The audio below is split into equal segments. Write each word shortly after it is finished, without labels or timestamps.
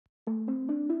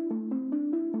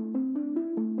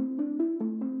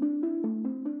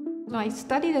I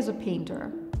studied as a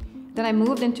painter, then I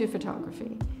moved into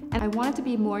photography, and I wanted to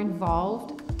be more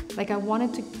involved. Like, I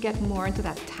wanted to get more into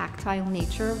that tactile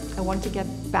nature. I wanted to get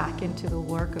back into the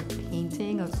work of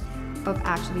painting, of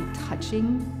actually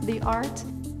touching the art.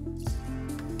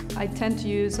 I tend to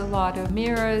use a lot of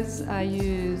mirrors, I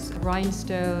use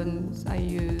rhinestones, I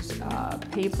use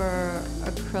paper,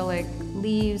 acrylic,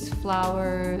 leaves,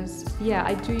 flowers. Yeah,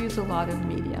 I do use a lot of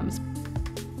mediums.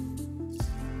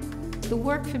 The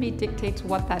work for me dictates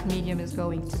what that medium is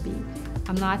going to be.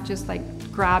 I'm not just like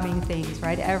grabbing things,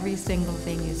 right? Every single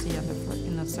thing you see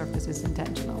in the surface is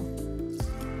intentional.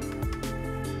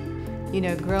 You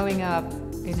know, growing up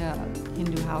in a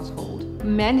Hindu household,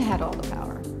 men had all the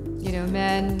power. You know,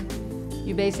 men,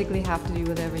 you basically have to do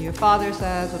whatever your father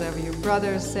says, whatever your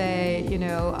brothers say, you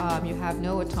know, you have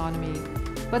no autonomy.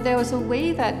 But there was a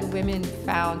way that women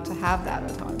found to have that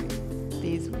autonomy.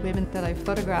 These women that I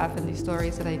photograph and these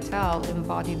stories that I tell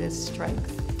embody this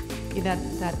strength,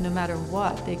 that no matter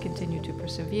what, they continue to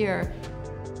persevere.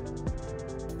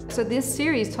 So this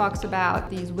series talks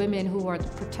about these women who are the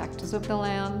protectors of the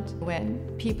land. When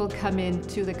people come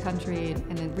into the country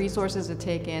and the resources are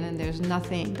taken and there's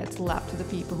nothing that's left to the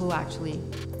people who actually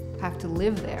have to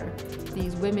live there.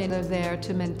 These women are there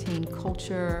to maintain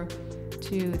culture,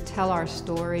 to tell our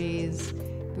stories.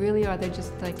 Really they're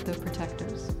just like the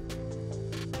protectors.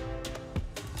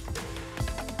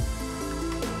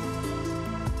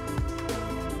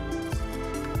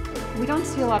 We don't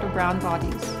see a lot of brown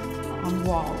bodies on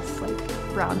walls, like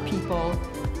brown people,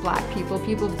 black people,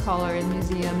 people of color in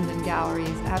museums and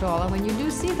galleries at all. And when you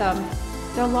do see them,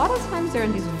 a lot of times they're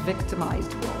in these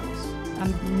victimized roles.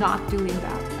 I'm not doing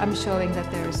that. I'm showing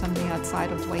that there is something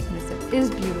outside of whiteness that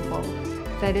is beautiful,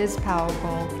 that is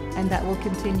powerful, and that will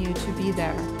continue to be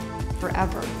there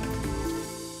forever.